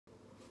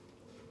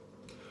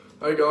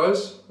Hey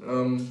guys,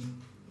 I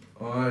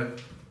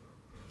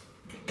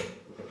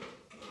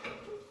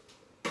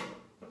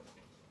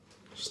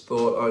just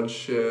thought I'd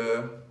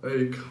share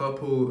a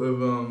couple of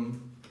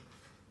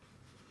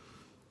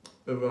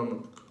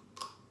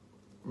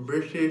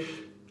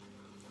British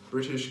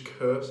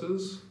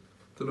curses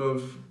that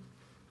I've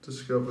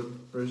discovered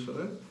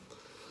recently.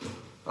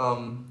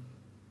 Yeah,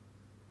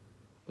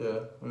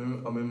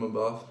 I'm in my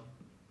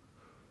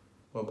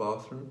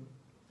bathroom.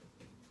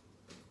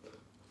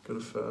 Got a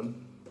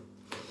fan.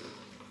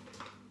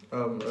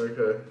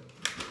 Okay.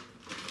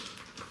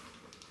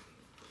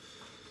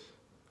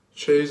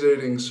 Cheese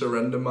eating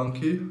surrender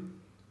monkey.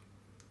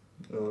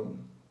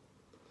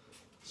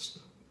 It's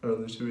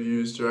only to be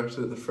used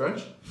directly at the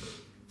front.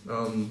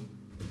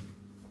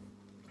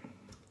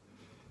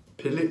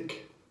 Pillock.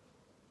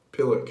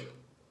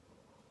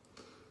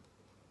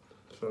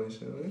 Funny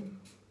sounding.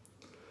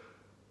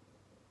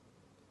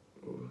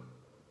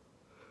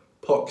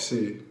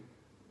 Poxy.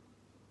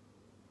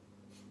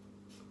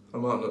 I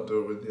might not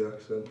do it with the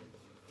accent.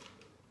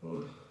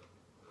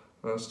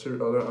 That's too. I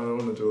don't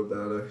want to do a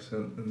bad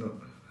accent and not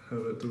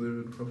have it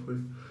delivered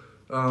properly.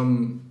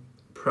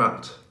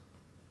 Pratt.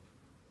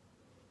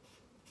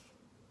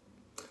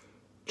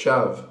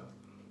 Chav.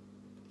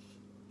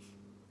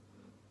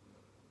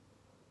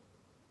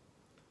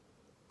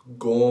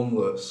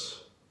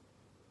 Gormless.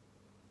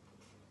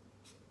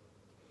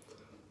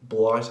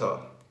 Blighter.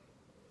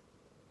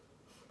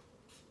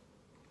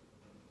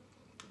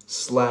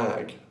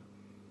 Slag.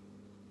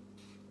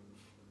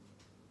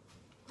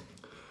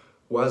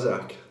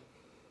 Wazak.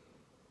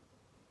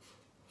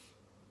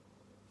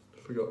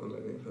 Forgot the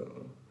meaning of that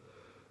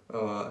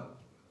one.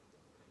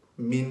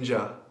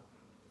 Minja.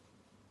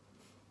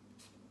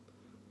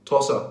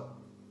 Tosser.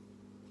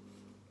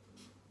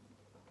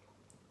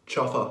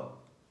 Chuffer.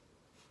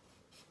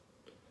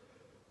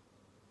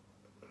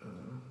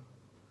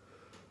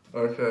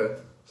 Okay,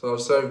 so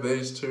I've saved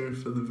these two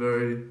for the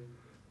very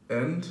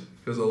end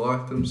because I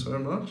like them so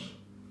much.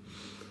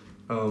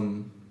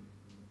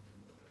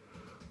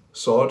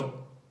 Sod.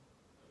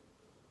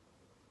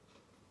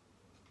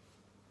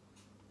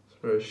 It's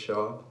very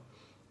sharp.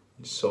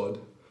 Sod.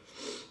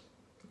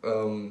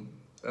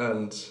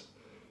 And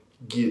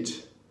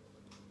git.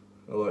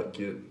 I like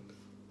git.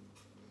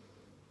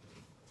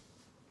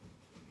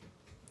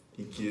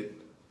 You git. You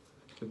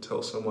could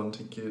tell someone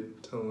to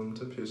git, tell them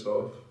to piss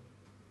off.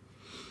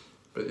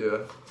 But yeah,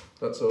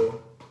 that's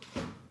all.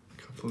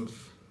 A couple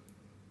of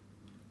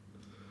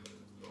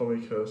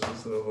pommy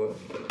curses that I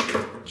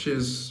like.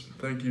 Cheers,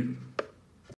 thank you.